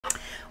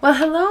Well,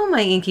 hello,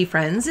 my inky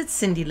friends. It's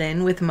Cindy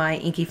Lynn with My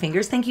Inky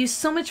Fingers. Thank you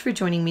so much for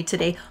joining me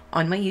today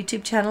on my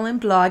YouTube channel and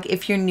blog.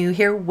 If you're new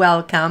here,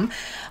 welcome.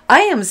 Can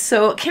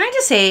I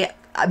just say,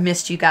 I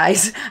missed you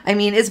guys. I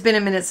mean, it's been a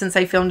minute since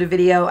I filmed a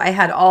video. I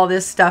had all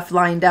this stuff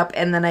lined up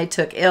and then I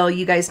took ill.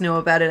 You guys know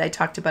about it. I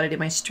talked about it in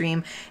my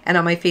stream and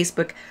on my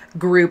Facebook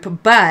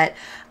group, but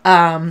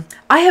I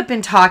have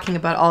been talking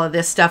about all of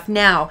this stuff.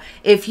 Now,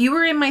 if you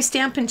were in my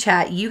Stampin'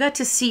 chat, you got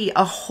to see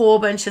a whole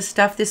bunch of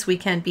stuff this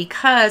weekend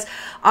because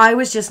I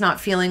was just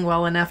not feeling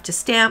well enough to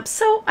stamp.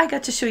 So I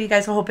got to show you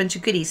guys a whole bunch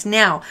of goodies.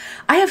 Now,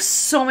 I have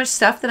so much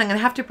stuff that I'm going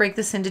to have to break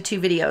this into 2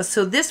 videos.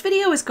 So this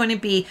video is going to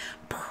be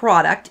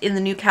product in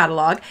the new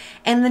catalog,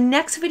 and the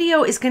next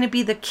video is going to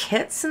be the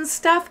kits and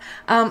stuff.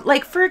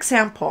 Like for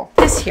example,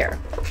 this here.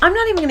 I'm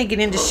not even going to get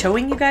into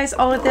showing you guys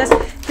all of this.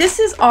 This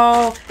is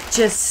all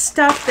just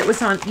stuff that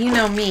was on, you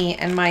know me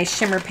and my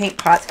shimmer paint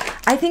pots.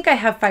 I think I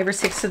have 5 or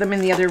 6 of them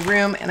in the other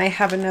room, and I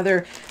have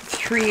another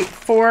 3,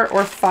 4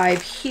 or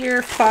 5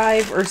 here,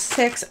 5 or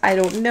 6, I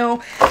don't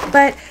know.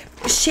 But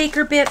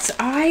shaker bits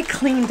I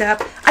cleaned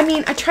up. I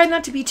mean, I tried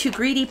not to be too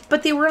greedy,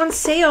 but they were on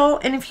sale,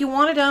 and if you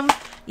wanted them,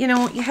 you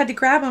know, you had to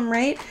grab them,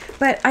 right?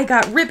 But I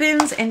got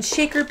ribbons and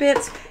shaker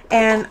bits,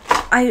 and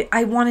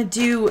I want to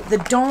do the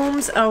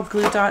domes. Oh,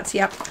 glue dots,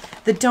 yep.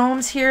 The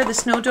domes here, the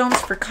snow domes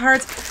for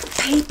cards,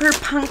 paper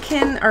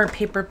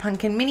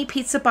pumpkin mini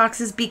pizza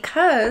boxes,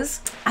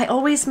 because I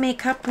always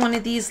make up one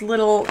of these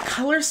little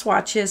color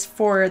swatches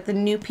for the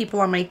new people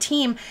on my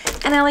team,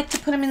 and I like to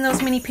put them in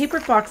those mini pizza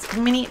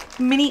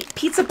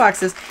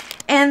boxes.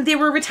 And they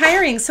were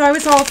retiring, so I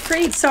was all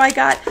afraid. So I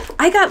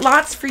got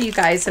lots for you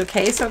guys,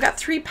 okay? So I got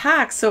 3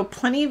 packs, so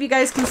plenty of you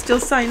guys can still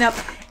sign up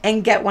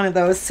and get one of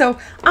those. So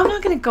I'm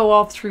not gonna go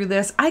all through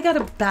this. I got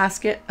a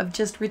basket of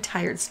just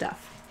retired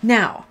stuff.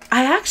 Now,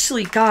 I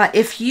actually got,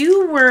 if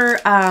you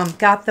were,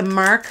 got the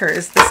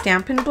markers, the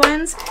Stampin'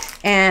 Blends,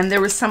 and there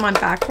was some on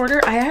back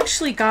order, I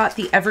actually got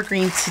the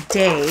Evergreen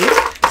today.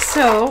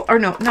 So, or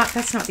no,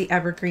 that's not the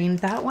Evergreen.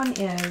 That one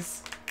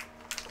is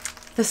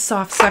the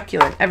Soft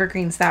Succulent.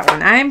 Evergreen's that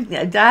one.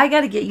 I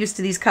got to get used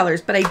to these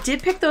colors, but I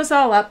did pick those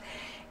all up,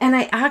 and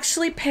I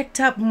actually picked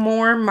up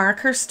more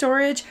marker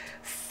storage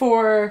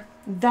for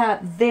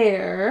that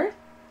there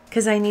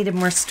because I needed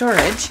more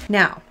storage.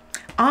 Now,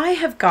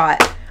 I've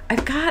got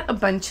a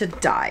bunch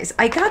of dies.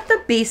 I got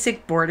the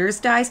basic borders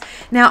dies.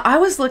 Now, I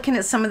was looking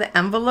at some of the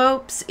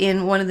envelopes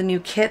in one of the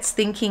new kits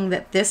thinking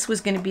that this was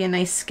going to be a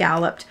nice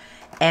scalloped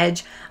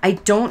edge. I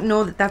don't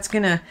know that that's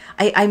gonna,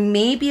 I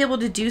may be able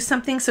to do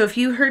something. So if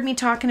you heard me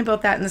talking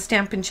about that in the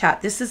Stampin'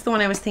 chat, this is the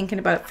one I was thinking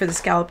about for the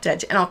scalloped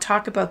edge, and I'll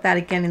talk about that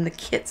again in the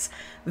kits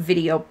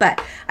video.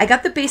 But I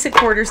got the basic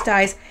borders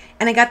dies,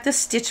 and I got the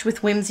Stitch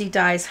with Whimsy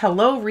dies.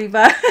 Hello,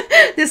 Reva.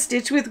 The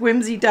Stitch with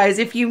Whimsy dies.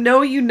 If you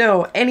know, you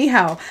know.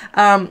 Anyhow,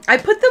 I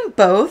put them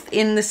both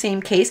in the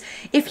same case.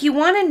 If you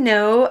want to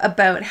know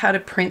about how to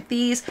print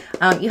these,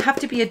 you have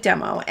to be a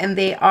demo, and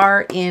they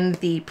are in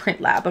the print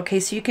lab. Okay,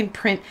 so you can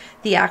print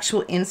the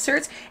actual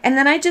inserts, and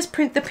then I just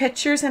print the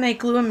pictures and I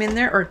glue them in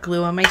there, or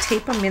glue them, I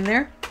tape them in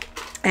there.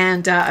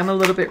 And I'm a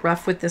little bit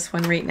rough with this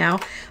one right now,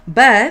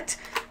 but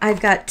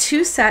I've got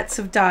 2 sets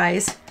of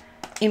dies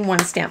in one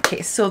stamp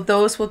case, so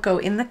those will go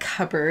in the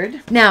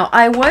cupboard. Now,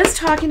 I was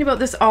talking about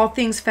this All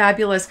Things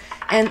Fabulous,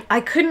 and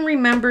I couldn't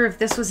remember if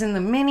this was in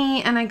the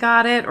mini and I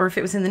got it, or if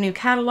it was in the new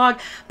catalog,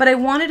 but I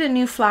wanted a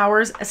new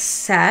flowers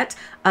set.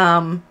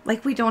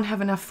 Like, we don't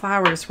have enough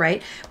flowers,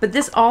 right? But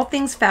this All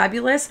Things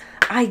Fabulous,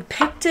 I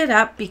picked it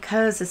up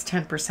because it's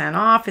 10%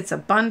 off, it's a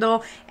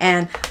bundle,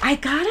 and I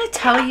gotta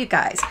tell you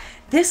guys,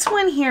 this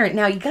one here,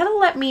 now you gotta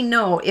let me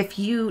know if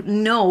you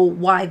know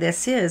why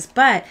this is,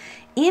 but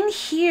in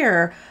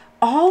here,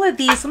 all of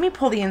these, let me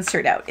pull the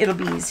insert out, it'll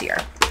be easier.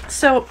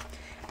 So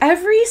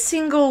every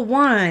single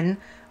one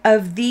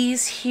of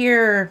these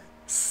here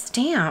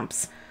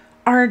stamps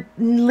are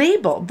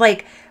labeled,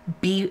 like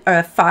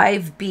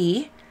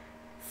 5B,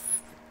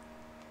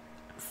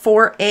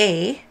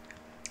 4A,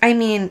 I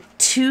mean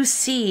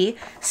 2C.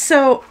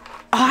 So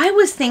I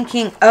was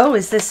thinking, oh,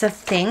 is this a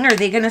thing? Are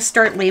they going to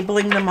start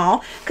labeling them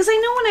all? Because I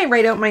know when I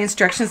write out my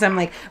instructions, I'm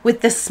like,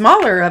 with the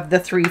smaller of the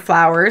 3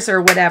 flowers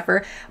or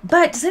whatever.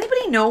 But does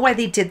anybody know why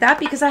they did that?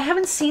 Because I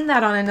haven't seen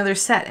that on another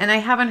set, and I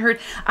haven't heard.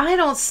 I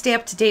don't stay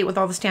up to date with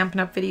all the Stampin'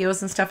 Up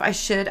videos and stuff. I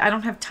should. I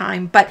don't have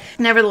time. But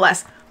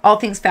nevertheless, All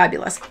Things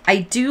Fabulous. I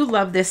do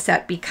love this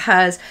set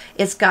because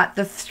it's got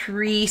the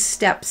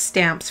 3-step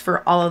stamps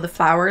for all of the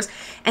flowers,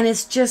 and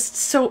it's just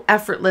so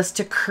effortless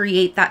to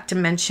create that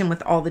dimension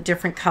with all the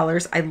different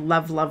colors. I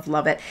love, love,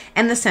 love it.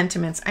 And the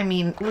sentiments. I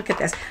mean, look at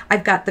this.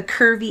 I've got the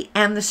curvy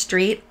and the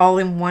straight all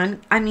in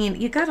one. I mean,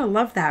 you gotta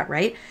love that,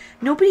 right?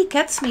 Nobody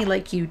gets me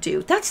like you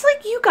do. That's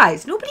like you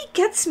guys. Nobody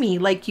gets me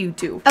like you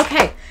do.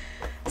 Okay.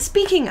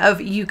 Speaking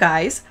of you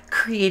guys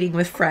creating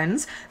with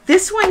friends,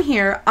 this one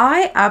here,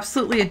 I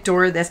absolutely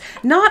adore this.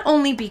 Not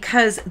only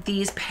because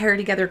these pair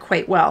together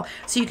quite well,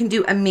 so you can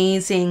do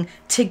amazing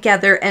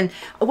together, and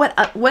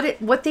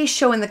what they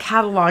show in the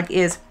catalog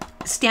is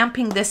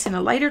stamping this in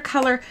a lighter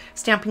color,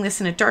 stamping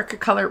this in a darker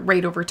color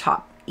right over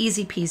top.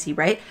 Easy peasy,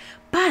 right?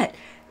 But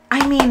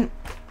I mean,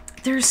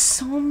 there's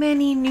so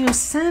many new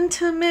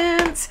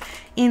sentiments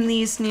in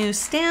these new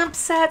stamp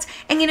sets.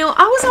 And you know,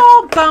 I was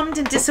all bummed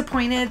and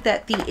disappointed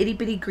that the Itty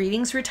Bitty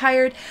Greetings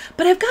retired,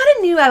 but I've got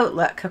a new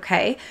outlook,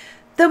 okay?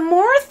 The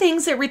more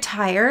things that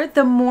retire,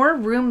 the more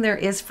room there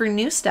is for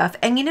new stuff.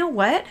 And you know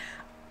what?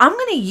 I'm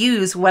going to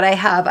use what I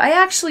have. I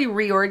actually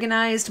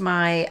reorganized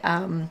my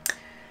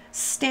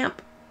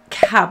stamp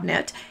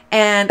cabinet,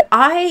 and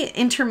I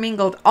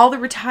intermingled all the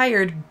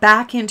retired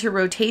back into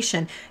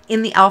rotation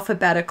in the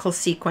alphabetical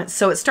sequence.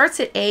 So it starts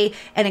at A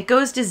and it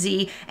goes to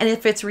Z, and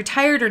if it's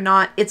retired or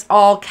not, it's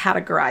all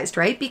categorized,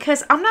 right?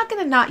 Because I'm not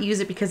going to not use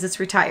it because it's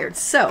retired.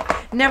 So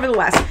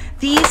nevertheless,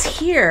 these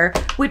here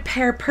would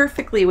pair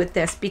perfectly with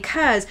this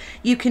because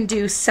you can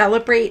do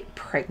celebrate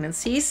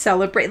pregnancy,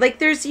 celebrate, like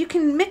you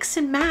can mix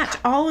and match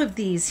all of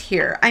these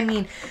here. I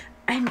mean,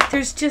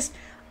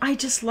 I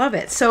just love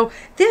it. So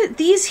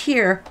these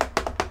here,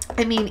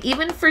 I mean,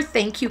 even for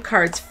thank you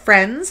cards,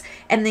 friends,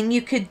 and then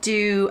you could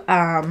do,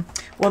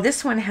 well,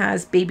 this one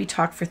has baby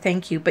talk for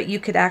thank you, but you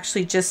could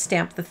actually just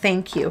stamp the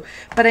thank you.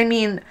 But I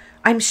mean,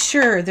 I'm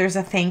sure there's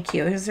a thank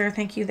you. Is there a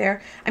thank you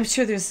there? I'm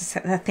sure there's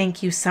a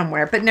thank you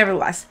somewhere, but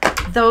nevertheless,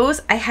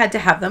 those, I had to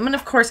have them. And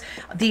of course,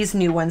 these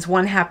new ones,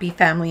 One Happy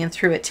Family and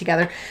Through It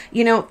Together.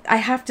 You know, I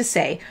have to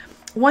say,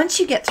 once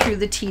you get through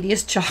the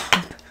tedious job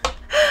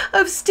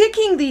of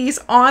sticking these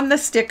on the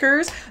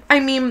stickers, I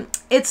mean,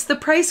 it's the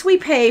price we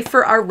pay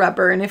for our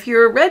rubber. And if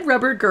you're a red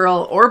rubber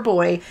girl or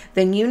boy,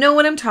 then you know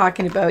what I'm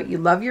talking about. You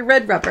love your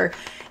red rubber.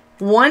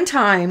 One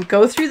time,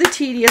 go through the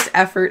tedious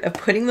effort of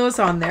putting those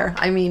on there.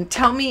 I mean,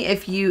 tell me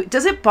if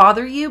does it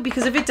bother you?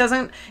 Because if it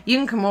doesn't, you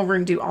can come over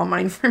and do all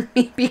mine for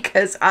me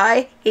because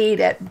I hate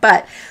it.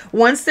 But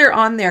once they're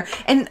on there,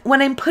 and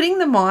when I'm putting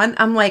them on,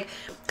 I'm like,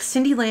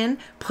 Cindy Lynn,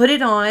 put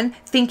it on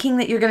thinking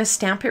that you're going to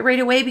stamp it right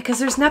away, because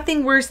there's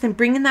nothing worse than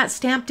bringing that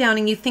stamp down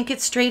and you think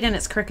it's straight and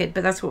it's crooked,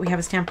 but that's what we have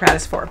a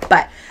Stampratus for.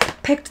 But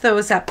picked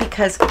those up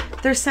because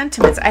they're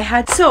sentiments. I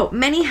had so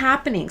many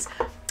happenings.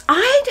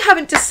 I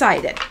haven't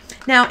decided.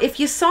 Now, if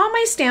you saw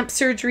my Stamp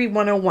Surgery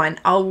 101,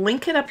 I'll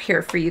link it up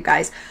here for you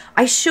guys.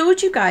 I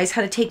showed you guys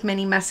how to take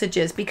many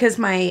messages because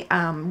my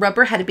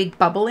rubber had a big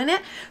bubble in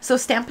it. So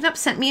Stampin' Up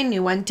sent me a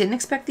new one. Didn't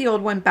expect the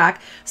old one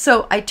back.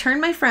 So I turned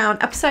my frown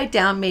upside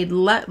down, made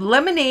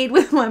lemonade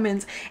with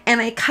lemons, and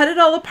I cut it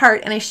all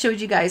apart, and I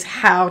showed you guys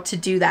how to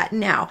do that.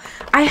 Now,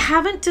 I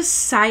haven't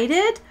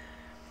decided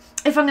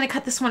if I'm going to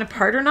cut this one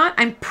apart or not.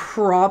 I'm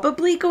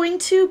probably going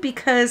to,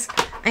 because,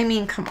 I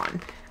mean, come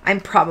on. I'm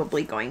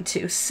probably going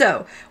to.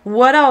 So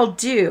what I'll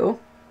do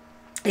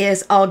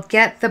is I'll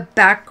get the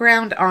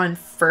background on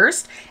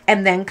first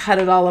and then cut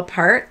it all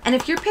apart. And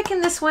if you're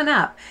picking this one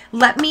up,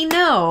 let me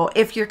know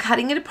if you're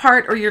cutting it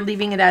apart or you're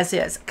leaving it as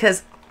is,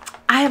 because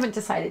I haven't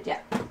decided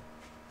yet.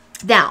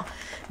 Now,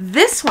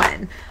 this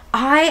one,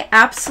 I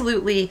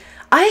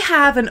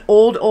have an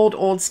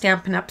old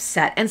Stampin' Up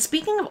set. And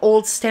speaking of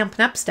old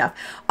Stampin' Up stuff,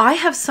 I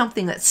have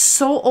something that's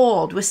so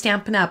old with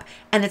Stampin' Up,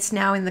 and it's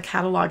now in the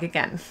catalog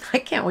again. I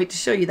can't wait to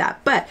show you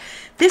that. But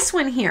this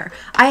one here,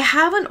 I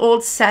have an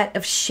old set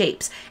of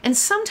shapes, and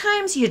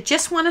sometimes you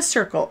just want a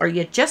circle or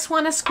you just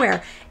want a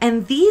square.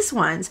 And these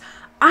ones,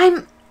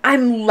 I'm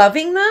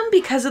loving them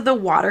because of the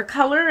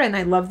watercolor, and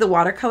I love the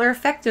watercolor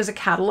effect. There's a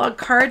catalog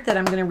card that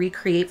I'm going to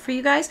recreate for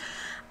you guys.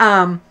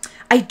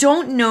 I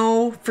don't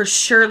know for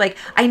sure, like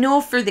I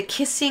know for the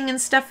kissing and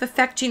stuff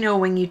effect, you know,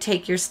 when you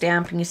take your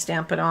stamp and you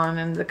stamp it on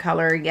and the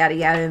color, yada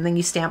yada, and then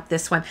you stamp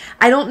this one.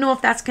 I don't know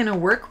if that's going to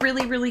work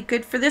really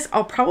good for this.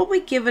 I'll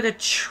probably give it a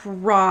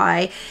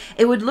try.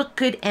 It would look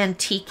good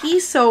antique-y,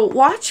 so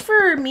watch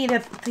for me to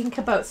think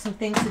about some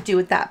things to do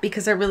with that,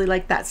 because I really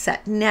like that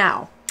set.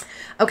 Now,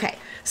 okay,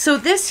 so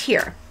this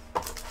here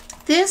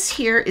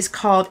is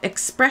called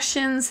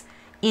Expressions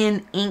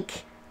in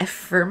Ink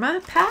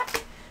Ephemera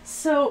Pack.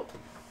 So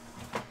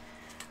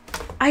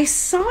I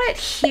saw it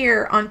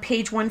here on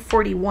page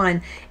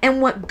 141,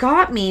 and what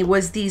got me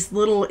was these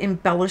little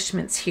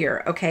embellishments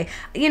here, okay?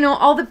 You know,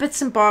 all the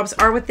bits and bobs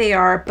are what they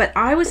are, but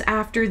I was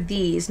after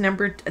these.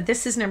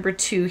 This is number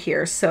 2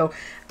 here, so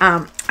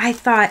I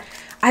thought,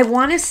 I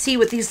want to see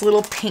what these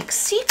little pink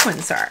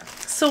sequins are.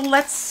 So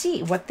let's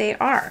see what they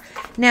are.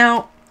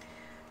 Now,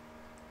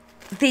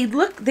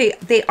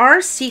 they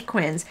are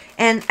sequins,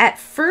 and at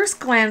first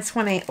glance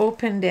when I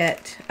opened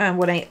it,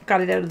 when I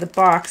got it out of the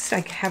box, I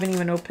haven't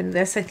even opened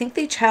this. I think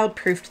they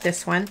child-proofed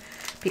this one.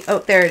 Oh,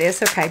 there it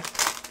is. Okay.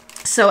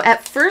 So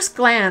at first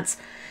glance,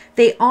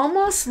 they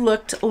almost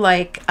looked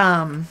like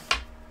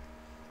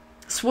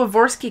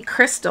Swarovski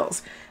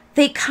crystals.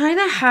 They kind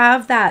of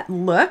have that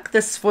look, the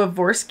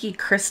Swarovski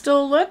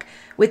crystal look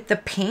with the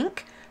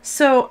pink.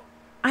 So,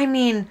 I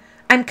mean,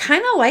 I'm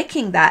kind of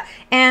liking that.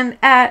 And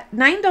at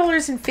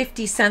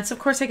 $9.50, of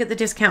course I get the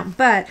discount,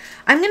 but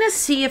I'm going to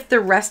see if the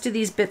rest of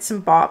these bits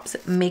and bobs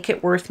make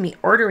it worth me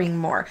ordering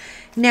more.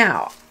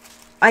 Now,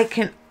 I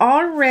can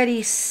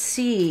already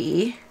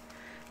see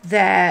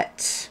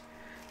that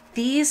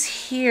these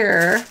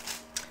here,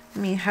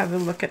 let me have a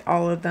look at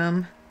all of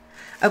them.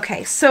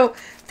 Okay, so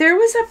there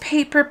was a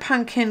paper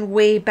pumpkin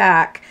way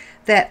back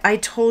that I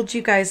told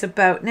you guys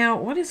about. Now,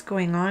 what is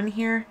going on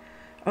here?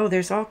 Oh,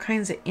 there's all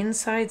kinds of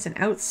insides and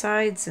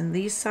outsides and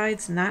these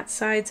sides and that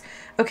sides.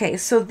 Okay,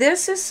 so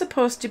this is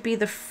supposed to be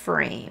the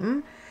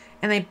frame.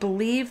 And I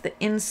believe the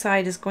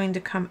inside is going to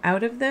come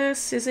out of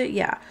this. Is it?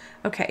 Yeah.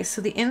 Okay,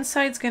 so the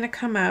inside's going to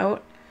come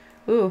out.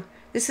 Ooh,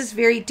 this is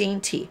very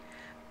dainty.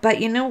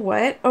 But you know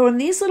what? Oh, and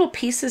these little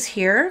pieces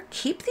here,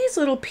 keep these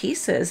little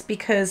pieces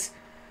because,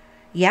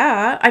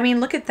 yeah, I mean,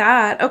 look at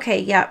that. Okay,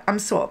 yeah, I'm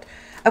sold.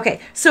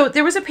 Okay, so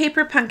there was a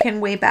paper pumpkin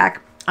way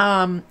back.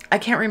 I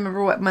can't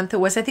remember what month it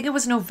was. I think it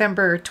was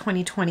November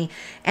 2020.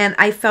 And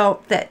I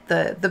felt that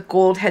the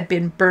gold had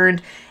been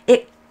burned.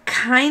 It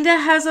kind of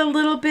has a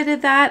little bit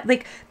of that.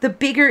 Like the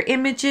bigger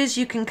images,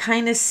 you can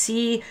kind of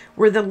see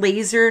where the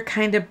laser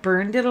kind of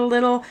burned it a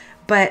little.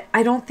 But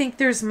I don't think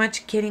there's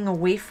much getting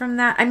away from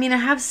that. I mean, I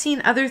have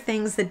seen other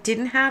things that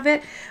didn't have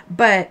it.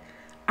 But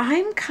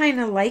I'm kind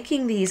of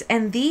liking these.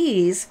 And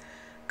these...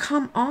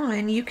 come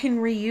on, you can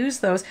reuse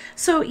those.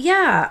 So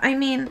yeah, I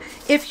mean,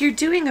 if you're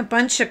doing a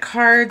bunch of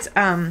cards,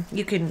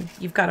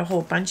 you've got a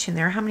whole bunch in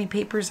there. How many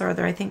papers are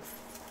there? I think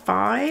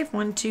 5.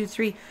 1, 2,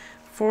 3,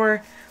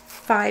 4,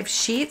 5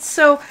 sheets.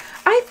 So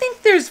I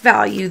think there's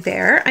value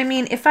there. I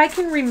mean, if I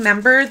can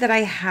remember that I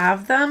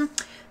have them,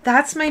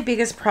 that's my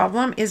biggest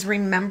problem, is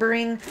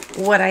remembering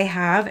what I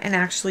have and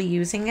actually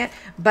using it.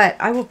 But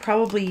I will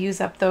probably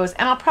use up those,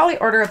 and I'll probably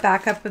order a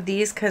backup of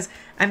these because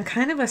I'm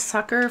kind of a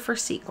sucker for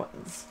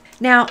sequins.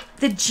 Now,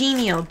 the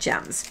genial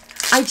gems.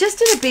 I just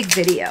did a big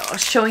video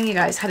showing you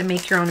guys how to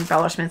make your own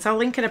embellishments. I'll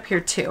link it up here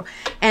too.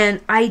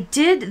 And I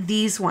did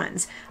these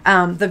ones,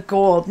 the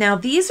gold. Now,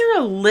 these are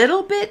a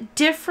little bit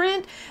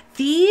different.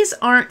 These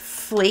aren't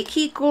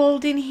flaky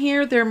gold in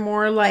here. They're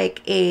more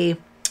like a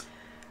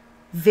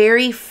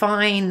very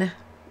fine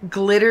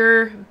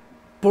glitter,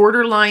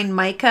 borderline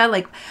mica,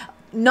 like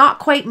not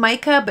quite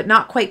mica, but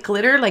not quite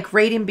glitter, like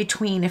right in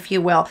between, if you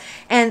will.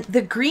 And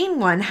the green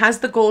one has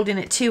the gold in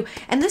it too.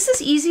 And this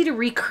is easy to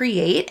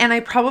recreate, and I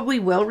probably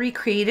will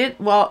recreate it.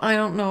 Well, I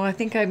don't know. I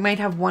think I might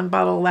have one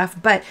bottle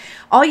left, but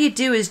all you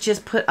do is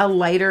just put a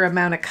lighter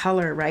amount of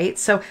color, right?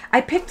 So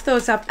I picked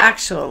those up,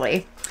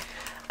 actually.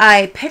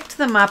 I picked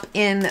them up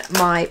in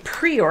my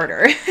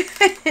pre-order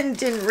and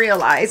didn't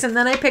realize. And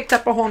then I picked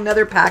up a whole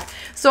nother pack.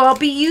 So I'll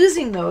be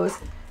using those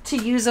to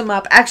use them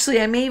up.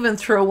 Actually, I may even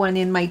throw one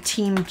in my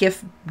team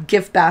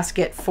gift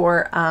basket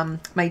for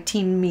my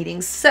team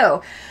meetings.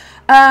 So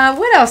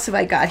what else have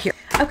I got here?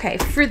 Okay,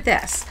 for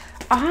this,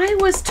 I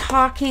was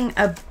talking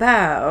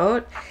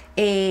about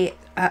a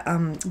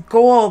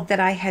gold that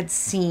I had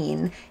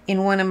seen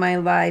in one of my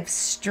live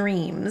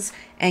streams,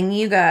 and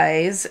you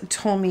guys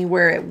told me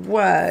where it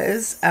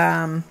was.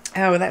 Oh,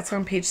 that's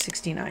on page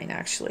 69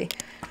 actually.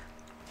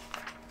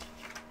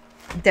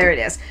 There it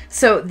is.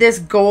 So this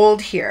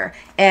gold here,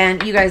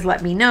 and you guys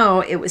let me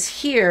know it was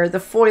here, the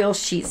foil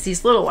sheets,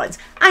 these little ones.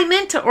 I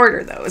meant to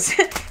order those.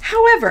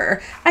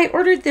 However, I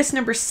ordered this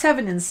number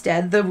 7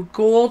 instead, the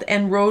gold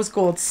and rose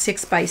gold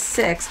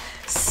 6x6.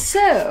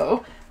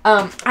 So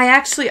I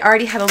actually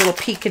already had a little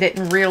peek at it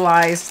and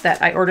realized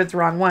that I ordered the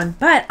wrong one,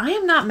 but I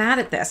am not mad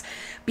at this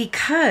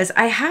because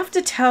I have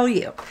to tell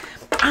you,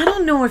 I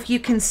don't know if you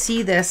can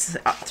see this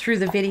through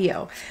the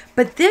video,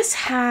 but this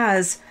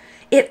has...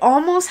 it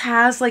almost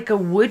has like a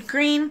wood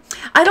grain.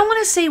 I don't want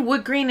to say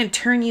wood grain and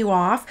turn you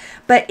off,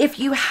 but if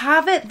you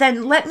have it,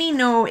 then let me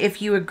know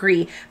if you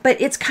agree. But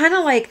it's kind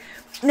of like,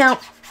 now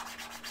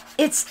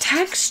it's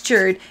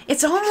textured.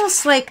 It's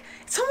almost like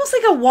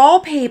a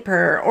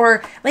wallpaper,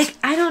 or like,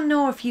 I don't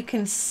know if you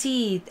can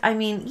see. I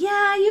mean,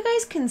 yeah, you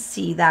guys can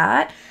see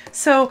that.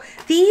 So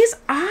these,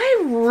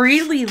 I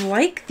really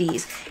like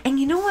these. And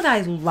you know what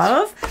I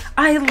love?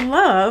 I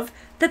love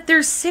that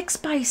they're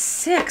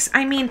 6x6.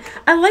 I mean,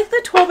 I like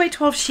the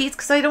 12x12 sheets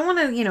because I don't want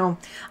to, you know,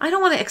 I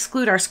don't want to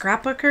exclude our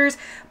scrapbookers,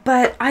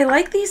 but I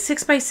like these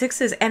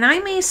 6x6s, and I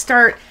may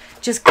start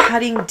just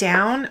cutting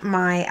down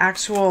my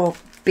actual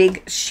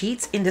big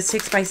sheets into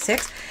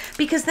 6x6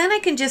 because then I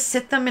can just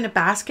sit them in a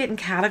basket and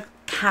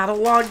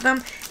catalog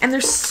them, and they're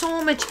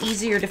so much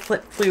easier to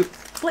flip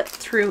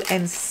through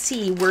and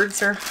see.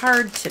 Words are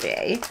hard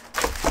today.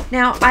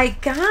 Now, I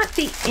got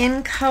the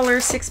in color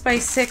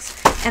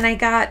 6x6, and I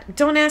got,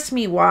 don't ask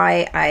me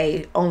why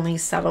I only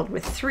settled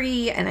with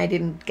 3 and I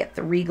didn't get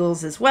the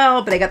regals as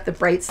well, but I got the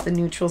brights, the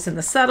neutrals, and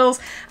the subtles.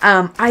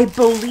 I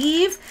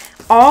believe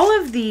all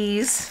of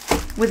these,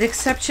 with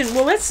exception,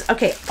 well,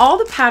 okay, all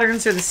the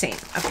patterns are the same.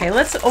 Okay,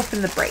 let's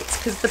open the brights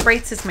because the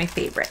brights is my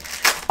favorite.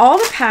 All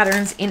the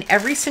patterns in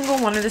every single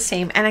one are the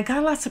same, and I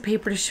got lots of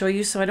paper to show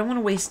you, so I don't want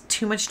to waste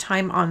too much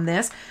time on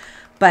this,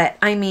 but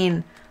I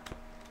mean,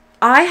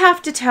 I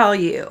have to tell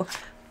you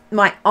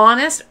my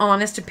honest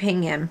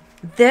opinion.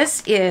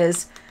 This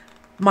is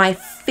my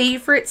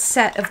favorite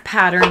set of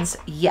patterns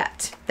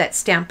yet that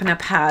Stampin'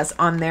 Up has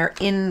on their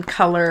in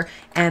color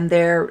and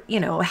their, you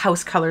know,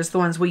 house colors, the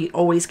ones we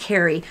always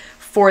carry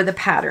for the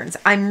patterns.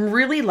 I'm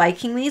really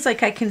liking these.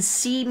 Like, I can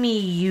see me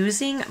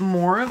using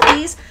more of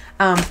these.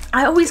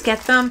 I always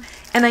get them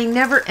and I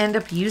never end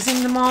up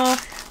using them all,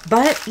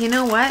 but you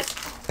know what?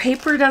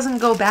 Paper doesn't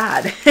go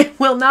bad. It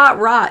will not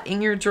rot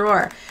in your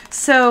drawer.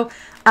 So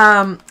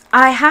I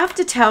have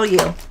to tell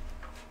you,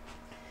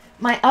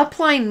 my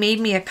upline made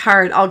me a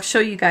card. I'll show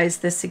you guys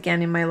this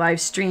again in my live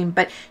stream,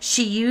 but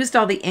she used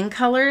all the in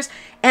colors,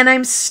 and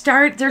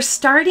they're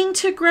starting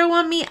to grow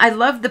on me. I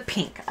love the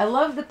pink. I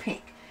love the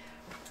pink.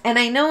 And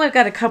I know I've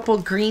got a couple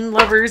green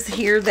lovers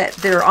here that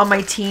they're on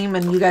my team,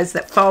 and you guys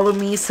that follow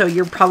me, so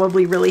you're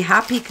probably really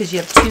happy because you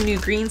have 2 new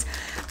greens.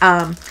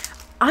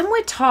 I'm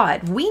with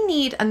Todd. We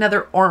need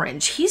another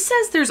orange. He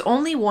says there's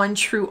only one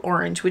true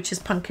orange, which is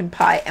pumpkin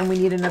pie, and we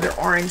need another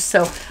orange.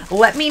 So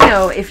let me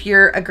know if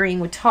you're agreeing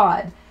with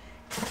Todd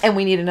and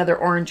we need another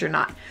orange or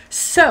not.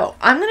 So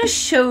I'm going to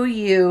show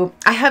you,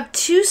 I have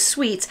 2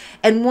 suites,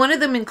 and one of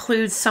them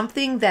includes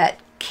something that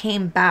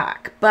came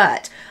back,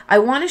 but I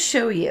want to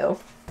show you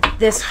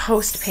this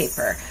host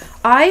paper.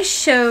 I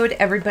showed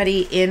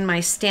everybody in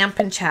my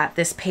Stampin' Chat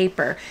this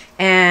paper,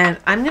 and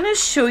I'm going to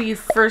show you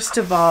first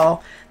of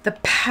all the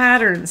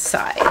pattern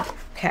side.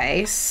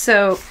 Okay,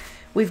 so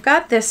we've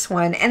got this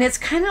one, and it's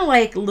kind of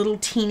like little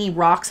teeny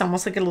rocks,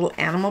 almost like a little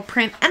animal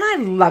print, and I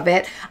love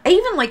it. I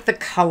even like the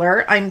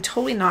color. I'm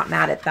totally not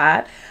mad at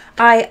that.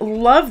 I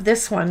love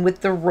this one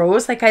with the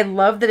rose. Like, I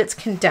love that it's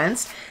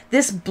condensed.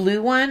 This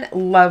blue one,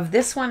 love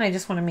this one. I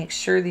just want to make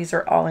sure these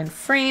are all in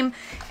frame.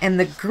 And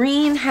the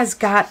green has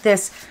got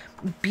this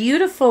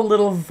beautiful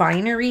little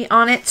vinery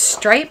on it.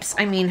 Stripes.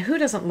 I mean, who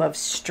doesn't love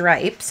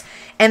stripes?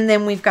 And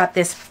then we've got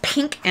this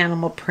pink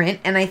animal print,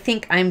 and I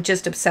think I'm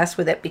just obsessed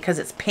with it because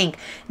it's pink.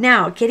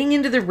 Now, getting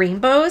into the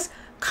rainbows,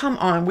 come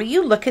on, will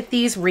you look at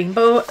these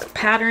rainbow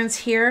patterns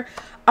here?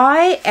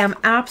 I am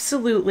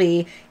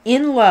absolutely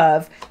in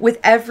love with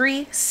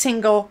every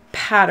single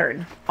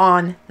pattern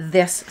on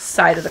this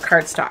side of the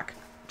cardstock.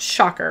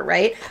 Shocker,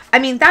 right? I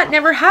mean, that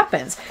never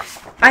happens.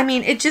 I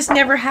mean, it just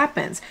never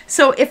happens.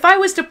 So if I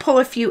was to pull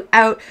a few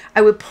out,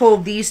 I would pull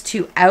these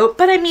 2 out.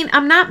 But I mean,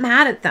 I'm not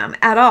mad at them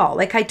at all.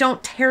 Like, I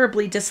don't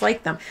terribly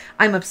dislike them.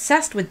 I'm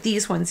obsessed with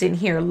these ones in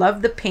here.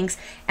 Love the pinks.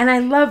 And I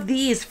love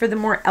these for the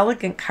more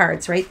elegant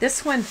cards, right?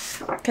 This one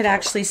could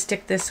actually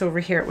stick this over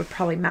here. It would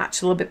probably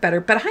match a little bit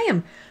better. But I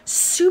am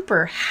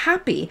super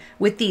happy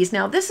with these.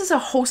 Now, this is a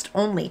host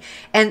only.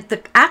 And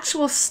the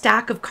actual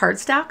stack of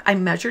cardstock, I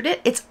measured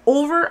it. It's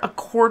over a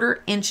 1/4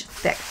 inch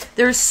thick.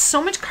 There's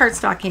so much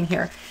cardstock in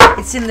here.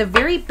 It's in the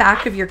very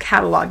back of your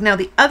catalog. Now,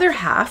 the other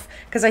half,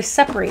 because I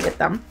separated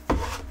them,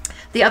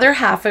 the other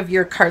half of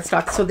your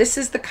cardstock, so this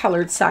is the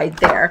colored side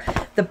there.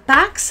 The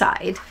back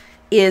side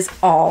is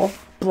all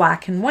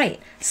black and white.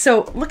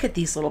 So look at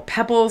these little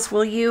pebbles,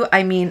 will you?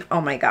 I mean,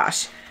 oh my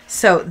gosh.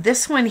 So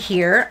this one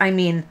here, I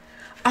mean,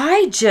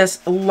 I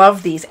just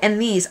love these. And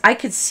these, I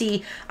could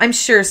see, I'm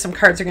sure some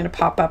cards are going to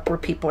pop up where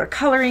people are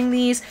coloring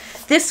these.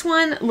 This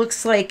one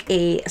looks like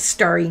a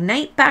Starry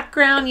Night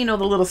background. You know,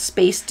 the little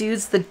space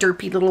dudes, the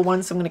derpy little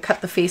ones I'm going to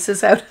cut the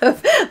faces out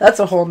of. That's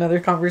a whole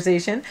nother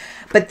conversation.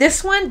 But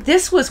this one,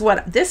 this was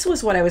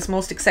what I was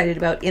most excited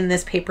about in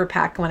this paper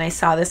pack when I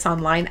saw this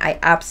online. I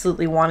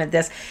absolutely wanted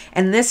this.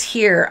 And this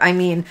here, I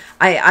mean,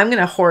 I'm going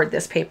to hoard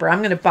this paper. I'm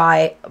going to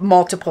buy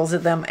multiples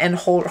of them and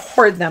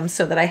hoard them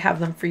so that I have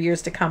them for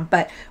years to come.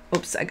 But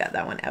oops, I got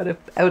that one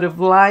out of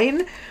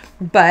line.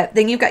 But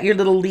then you've got your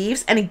little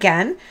leaves, and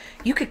again,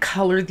 you could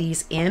color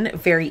these in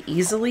very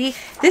easily.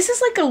 This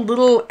is like a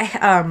little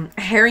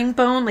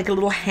herringbone, like a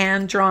little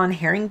hand-drawn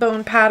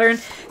herringbone pattern.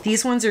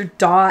 These ones are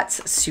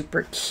dots,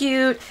 super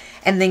cute.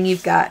 And then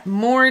you've got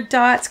more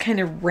dots, kind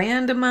of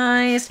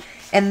randomized.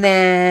 And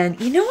then,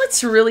 you know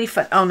what's really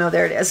fun? Oh no,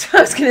 there it is.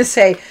 I was gonna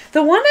say,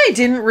 the one I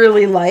didn't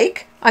really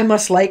like, I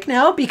must like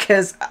now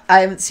because I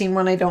haven't seen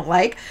one I don't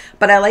like.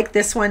 But I like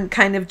this one,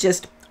 kind of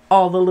just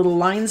all the little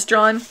lines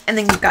drawn. And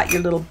then you've got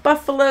your little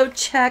buffalo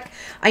check.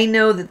 I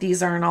know that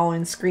these aren't all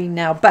in screen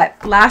now,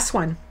 but last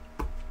one,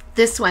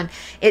 this one,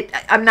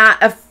 I'm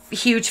not a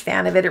huge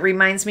fan of it. It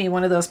reminds me of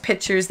one of those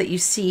pictures that you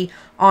see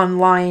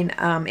online.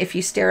 If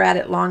you stare at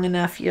it long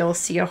enough, you'll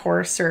see a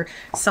horse or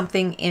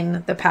something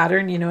in the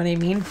pattern, you know what I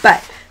mean?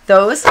 But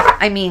those,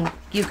 I mean,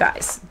 you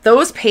guys,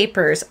 those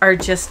papers are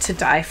just to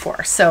die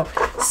for. So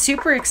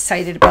super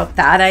excited about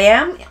that. I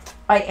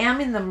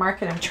am in the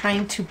market. I'm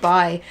trying to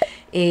buy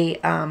a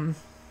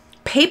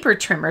paper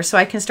trimmer so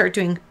I can start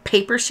doing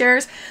paper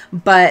shares,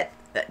 but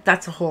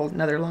that's a whole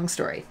nother long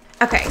story.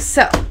 Okay,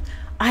 so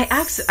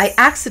I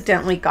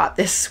accidentally got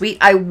this suite.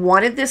 I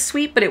wanted this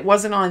suite, but it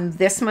wasn't on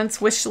this month's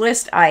wish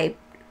list. I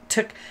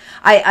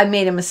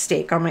made a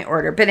mistake on my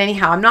order. But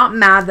anyhow, I'm not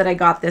mad that I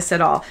got this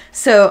at all.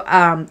 So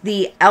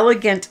the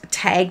elegant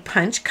tag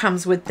punch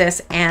comes with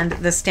this and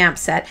the stamp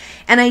set.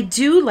 And I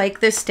do like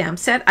this stamp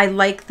set. I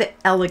like the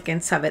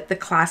elegance of it, the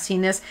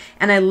classiness.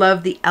 And I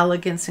love the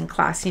elegance and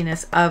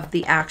classiness of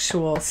the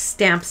actual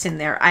stamps in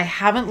there. I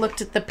haven't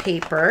looked at the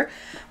paper,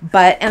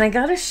 and I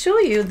gotta show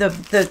you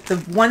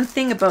the one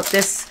thing about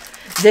this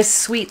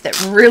suite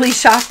that really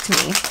shocked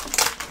me.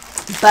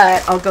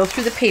 But I'll go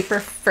through the paper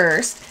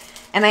first.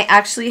 And I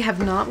actually have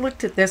not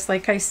looked at this,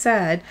 like I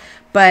said,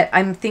 but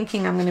I'm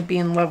thinking I'm going to be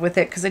in love with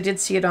it because I did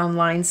see it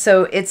online.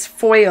 So it's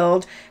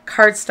foiled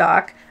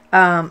cardstock.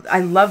 I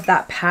love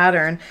that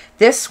pattern.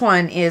 This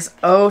one is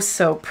oh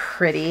so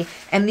pretty.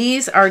 And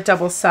these are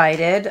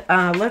double-sided.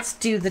 Let's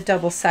do the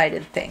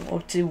double-sided thing.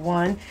 We'll do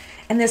one.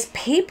 And this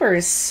paper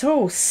is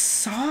so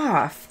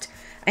soft.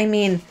 I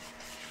mean,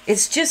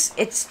 it just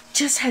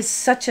has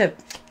such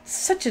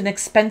an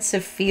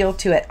expensive feel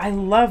to it. I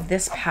love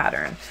this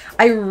pattern.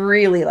 I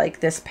really like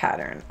this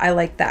pattern. I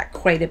like that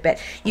quite a bit.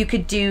 You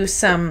could do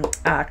some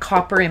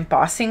copper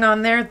embossing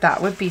on there.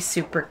 That would be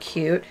super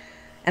cute.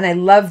 And I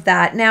love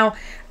that. Now,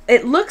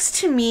 it looks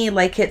to me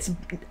like it's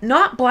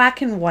not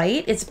black and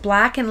white. It's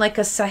black and like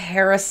a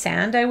Sahara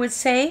sand, I would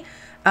say.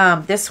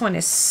 This one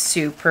is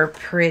super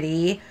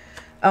pretty.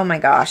 Oh my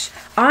gosh.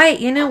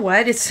 You know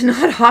what? It's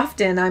not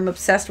often I'm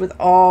obsessed with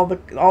all the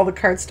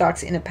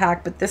cardstocks in a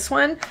pack, but this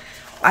one,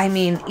 I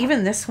mean,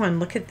 even this one,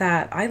 look at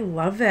that. I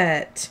love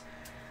it.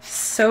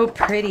 So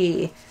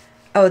pretty.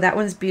 Oh, that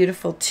one's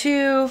beautiful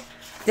too.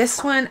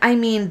 This one, I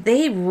mean,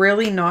 they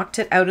really knocked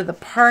it out of the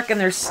park, and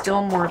there's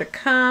still more to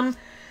come.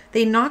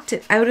 They knocked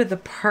it out of the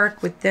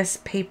park with this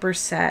paper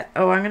set.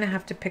 Oh, I'm going to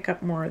have to pick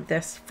up more of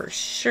this for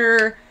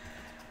sure.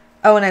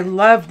 Oh, and I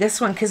love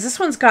this one because this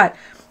one's got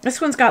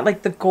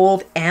like the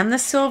gold and the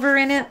silver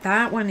in it.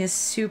 That one is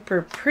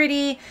super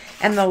pretty.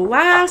 And the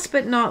last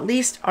but not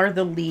least are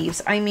the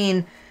leaves. I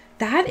mean,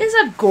 that is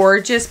a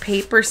gorgeous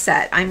paper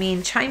set. I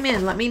mean, chime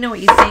in, let me know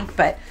what you think,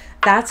 but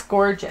that's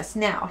gorgeous.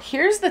 Now,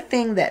 here's the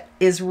thing that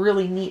is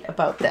really neat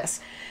about this.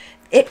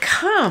 It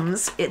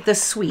comes, the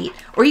suite,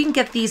 or you can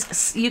get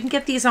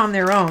these on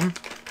their own,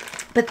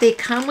 but they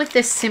come with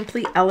this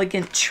Simply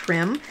Elegant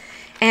trim.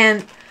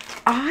 And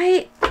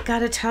I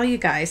gotta tell you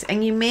guys,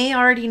 and you may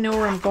already know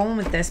where I'm going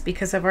with this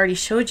because I've already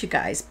showed you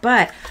guys,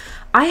 but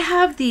I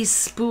have these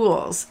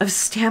spools of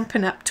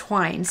Stampin' Up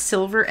twine,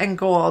 silver and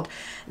gold,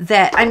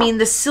 that, I mean,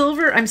 the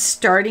silver, I'm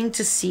starting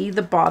to see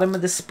the bottom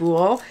of the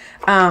spool.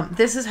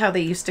 This is how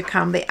they used to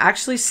come. They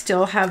actually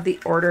still have the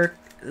order,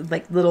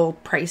 like little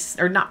price,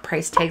 or not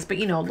price tags, but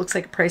you know, it looks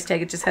like a price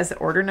tag. It just has the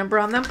order number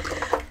on them.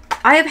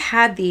 I have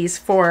had these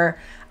for,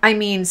 I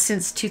mean,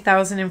 since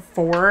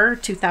 2004,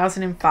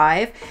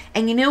 2005.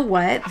 And you know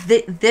what?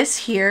 This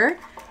here,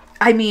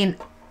 I mean,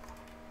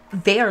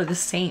 they are the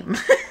same.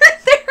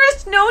 There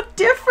is no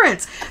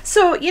difference.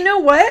 So you know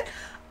what?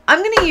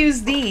 I'm going to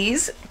use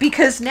these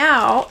because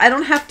now I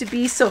don't have to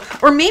be so,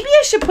 or maybe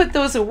I should put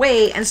those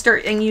away and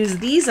start and use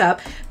these up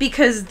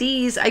because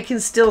these I can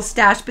still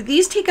stash, but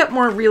these take up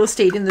more real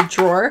estate in the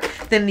drawer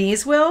than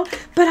these will.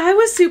 But I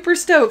was super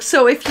stoked.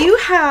 So if you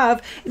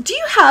have, do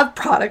you have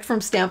product from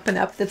Stampin'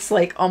 Up that's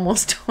like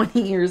almost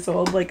 20 years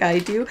old like I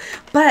do?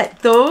 But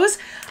those,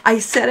 I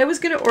said I was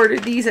going to order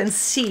these and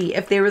see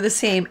if they were the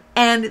same,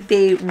 and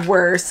they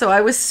were. So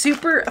I was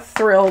super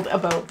thrilled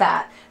about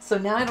that. So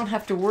now I don't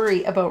have to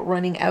worry about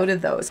running out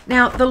of those.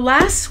 Now, the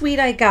last suite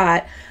I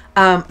got,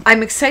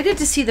 I'm excited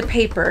to see the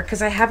paper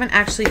because I haven't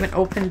actually even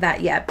opened that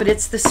yet, but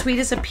it's the Sweet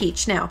as a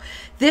Peach. Now,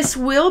 this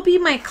will be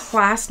my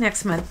class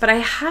next month, but I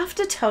have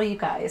to tell you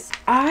guys,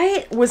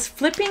 I was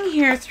flipping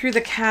here through the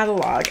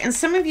catalog, and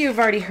some of you have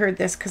already heard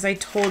this because I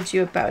told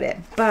you about it,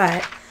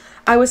 but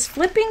I was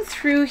flipping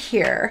through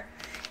here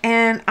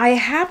and I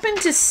happened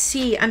to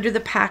see under the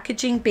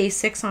packaging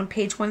basics on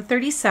page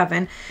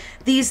 137,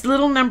 these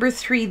little number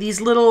 3,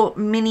 these little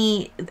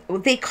mini,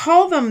 they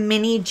call them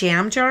mini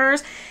jam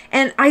jars.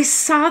 And I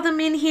saw them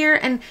in here,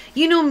 and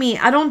you know me,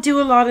 I don't do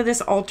a lot of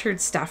this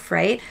altered stuff,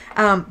 right?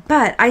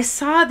 But I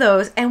saw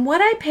those, and what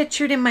I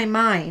pictured in my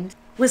mind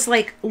was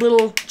like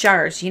little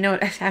jars, you know,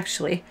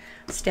 actually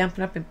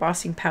Stampin' Up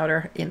embossing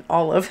powder in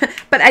olive,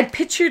 but I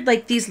pictured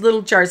like these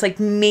little jars, like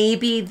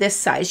maybe this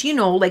size, you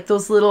know, like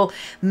those little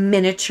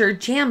miniature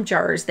jam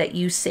jars that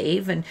you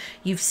save and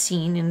you've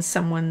seen in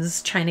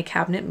someone's china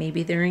cabinet.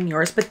 Maybe they're in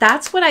yours, but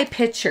that's what I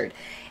pictured.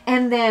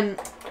 And then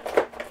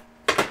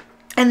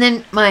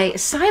my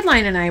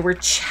sideline and I were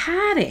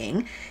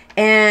chatting,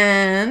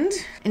 and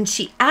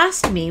she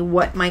asked me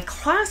what my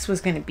class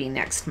was going to be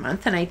next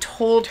month, and I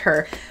told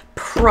her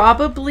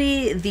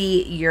probably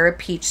the You're a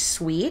Peach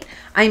suite.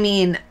 I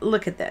mean,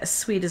 look at this,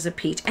 Sweet as a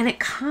Peach, and it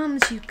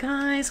comes, you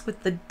guys,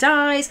 with the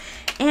dies,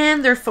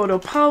 and they're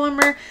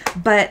photopolymer.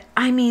 But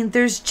I mean,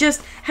 there's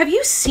just, have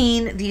you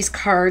seen these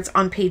cards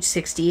on page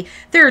 60?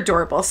 They're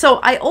adorable. So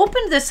I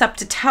opened this up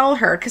to tell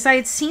her because I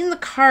had seen the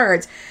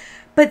cards,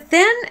 but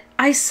then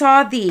I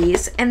saw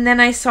these, and then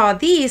I saw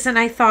these, and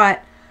I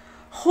thought,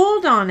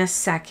 hold on a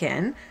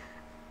second,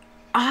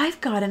 I've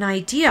got an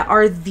idea.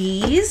 Are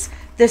these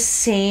the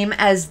same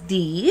as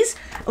these?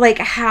 Like,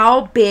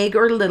 how big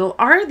or little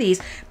are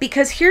these?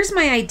 Because here's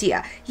my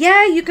idea.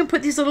 Yeah, you can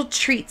put these little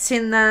treats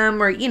in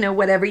them, or, you know,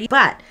 whatever.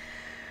 But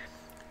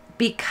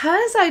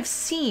because I've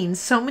seen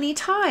so many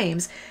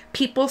times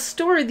people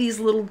store these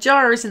little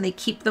jars and they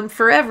keep them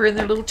forever in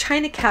their little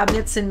china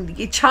cabinets, and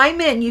you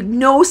chime in, you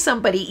know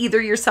somebody,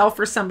 either yourself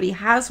or somebody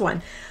has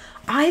one.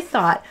 I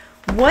thought,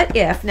 what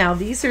if, now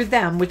these are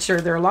them, which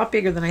are, they're a lot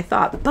bigger than I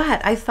thought,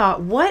 but I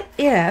thought, what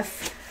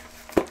if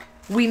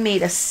we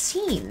made a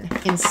scene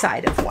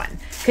inside of one.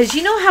 Because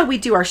you know how we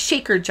do our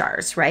shaker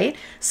jars, right?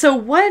 So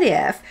what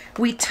if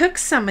we took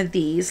some of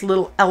these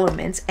little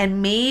elements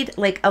and made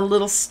like a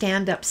little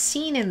stand-up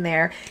scene in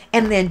there,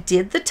 and then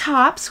did the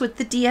tops with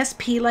the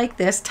DSP like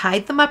this,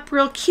 tied them up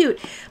real cute,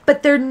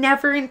 but they're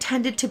never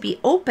intended to be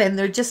open.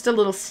 They're just a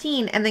little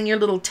scene, and then your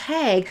little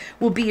tag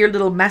will be your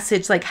little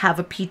message like have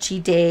a peachy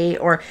day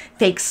or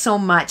thanks so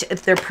much.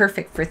 They're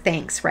perfect for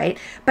thanks, right?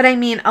 But I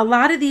mean, a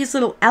lot of these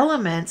little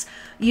elements,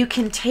 you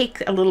can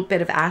take a little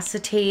bit of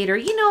acetate, or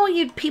you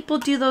know, people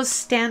do those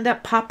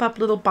stand-up pop-up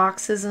little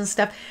boxes and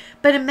stuff,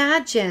 but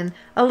imagine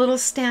a little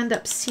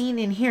stand-up scene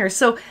in here.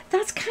 So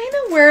that's kind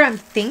of where I'm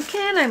thinking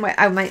I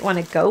might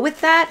want to go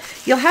with that.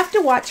 You'll have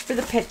to watch for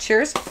the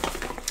pictures.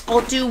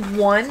 I'll do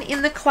one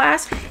in the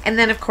class, and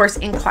then of course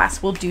in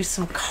class we'll do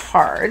some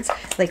cards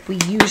like we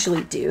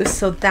usually do.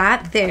 So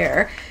that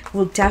there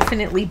will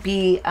definitely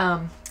be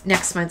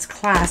next month's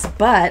class.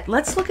 But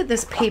let's look at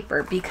this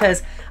paper,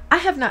 because I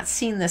have not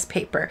seen this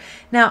paper.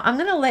 Now I'm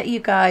gonna let you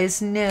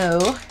guys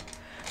know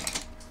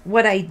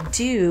what I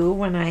do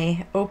when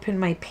I open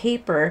my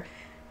paper,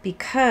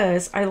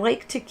 because I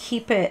like to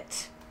keep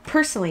it,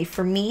 personally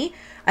for me,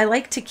 I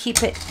like to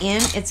keep it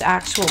in its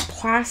actual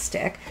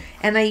plastic,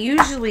 and I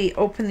usually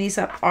open these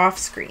up off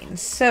screen.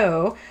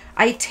 So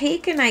I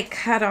take and I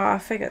cut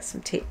off, I got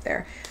some tape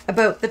there,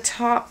 about the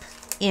top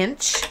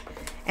inch,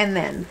 and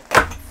then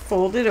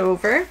fold it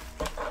over,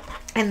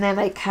 and then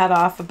I cut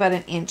off about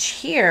an inch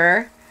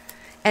here.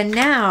 And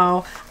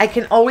now I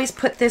can always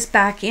put this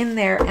back in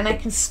there, and I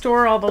can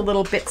store all the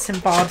little bits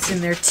and bobs in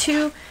there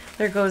too.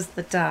 There goes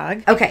the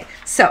dog. Okay,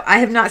 so I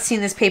have not seen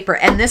this paper,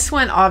 and this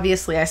one,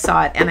 obviously I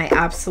saw it and I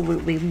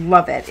absolutely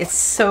love it. It's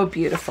so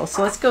beautiful.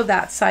 So let's go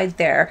that side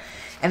there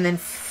and then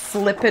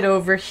flip it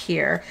over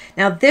here.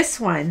 Now this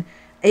one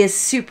is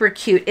super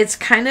cute. It's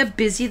kind of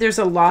busy. There's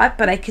a lot,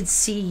 but I could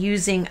see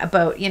using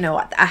about, you know,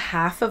 a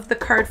half of the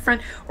card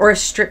front or a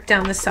strip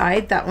down the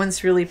side. That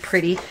one's really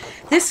pretty.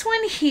 This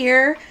one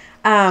here,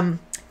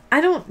 I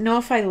don't know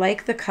if I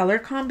like the color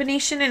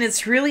combination, and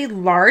it's really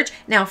large.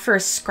 Now for a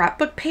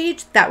scrapbook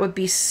page, that would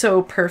be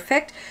so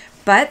perfect,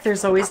 but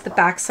there's always the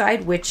back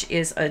side, which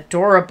is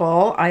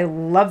adorable. I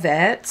love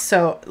it.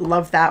 So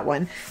love that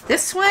one.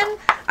 This one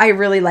I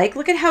really like.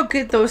 Look at how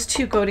good those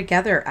two go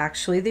together.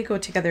 Actually, they go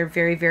together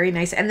very, very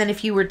nice. And then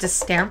if you were to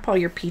stamp all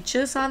your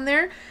peaches on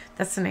there,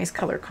 that's a nice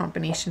color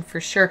combination for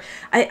sure.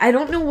 I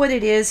don't know what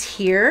it is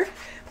here,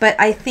 but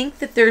I think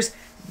that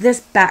this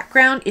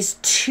background is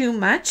too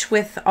much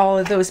with all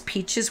of those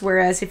peaches,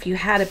 whereas if you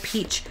had a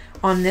peach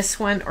on this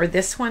one or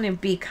this one,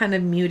 it'd be kind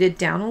of muted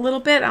down a little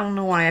bit. I don't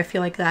know why I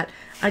feel like that.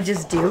 I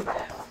just do.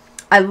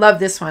 I love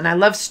this one. I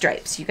love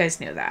stripes. You guys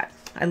know that.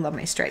 I love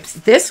my stripes.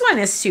 This one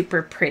is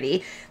super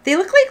pretty. They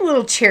look like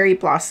little cherry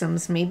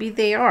blossoms. Maybe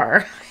they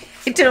are.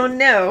 I don't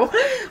know.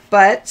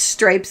 But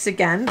stripes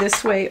again,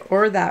 this way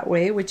or that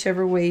way,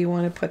 whichever way you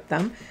want to put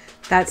them.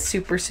 That's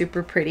super,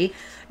 super pretty.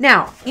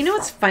 Now, you know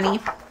what's funny?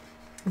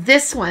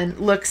 This one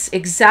looks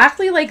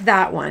exactly like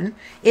that one.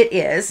 It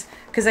is,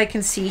 because I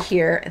can see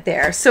here,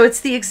 there. So it's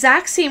the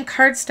exact same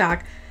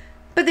cardstock,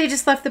 but they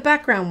just left the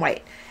background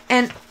white.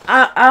 And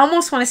I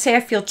almost want to say I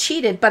feel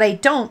cheated, but I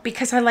don't,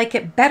 because I like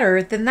it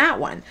better than that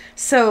one.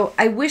 So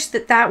I wish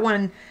that that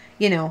one,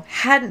 you know,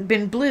 hadn't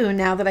been blue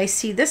now that I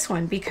see this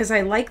one, because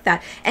I like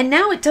that. And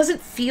now it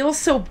doesn't feel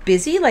so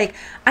busy. Like,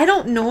 I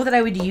don't know that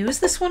I would use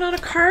this one on a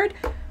card,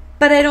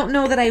 but I don't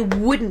know that I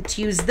wouldn't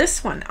use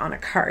this one on a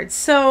card.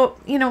 So,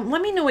 you know,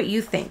 let me know what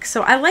you think.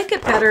 So I like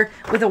it better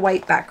with a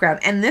white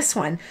background. And this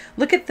one,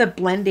 look at the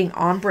blending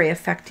ombre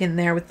effect in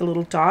there with the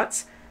little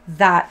dots.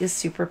 That is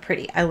super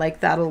pretty. I like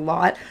that a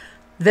lot.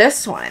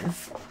 This one.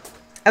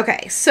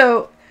 Okay,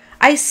 so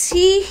I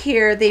see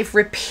here they've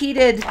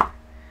repeated.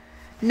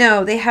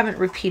 No, they haven't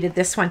repeated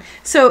this one.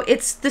 So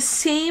it's the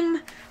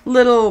same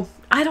little,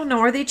 I don't know,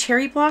 are they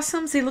cherry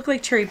blossoms? They look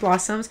like cherry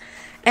blossoms.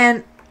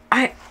 And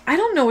I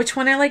don't know which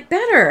one I like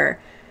better.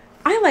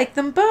 I like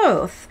them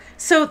both.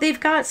 So they've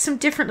got some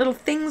different little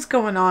things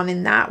going on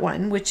in that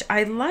one, which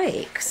I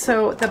like.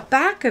 So the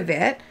back of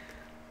it,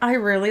 I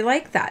really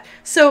like that.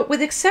 So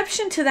with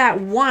exception to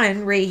that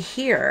one right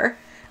here,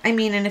 I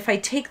mean, and if I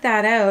take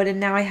that out and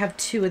now I have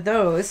two of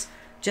those,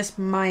 just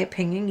my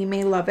opinion, you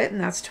may love it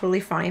and that's totally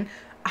fine.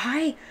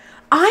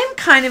 I'm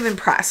kind of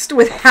impressed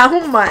with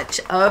how much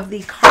of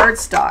the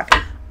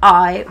cardstock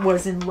I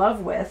was in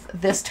love with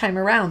this time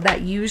around.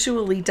 That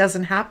usually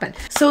doesn't happen.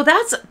 So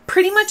that's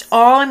pretty much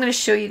all I'm going to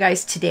show you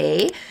guys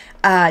today.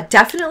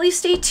 Definitely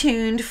stay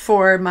tuned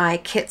for my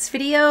kits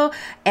video,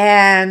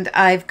 and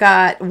I've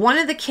got one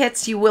of the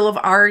kits you will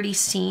have already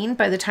seen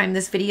by the time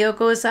this video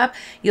goes up.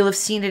 You'll have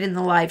seen it in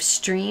the live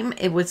stream.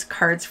 It was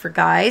cards for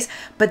guys,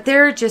 but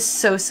there are just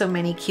so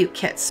many cute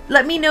kits.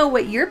 Let me know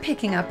what you're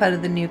picking up out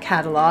of the new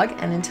catalog,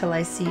 and until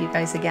I see you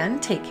guys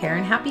again, take care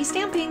and happy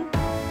stamping.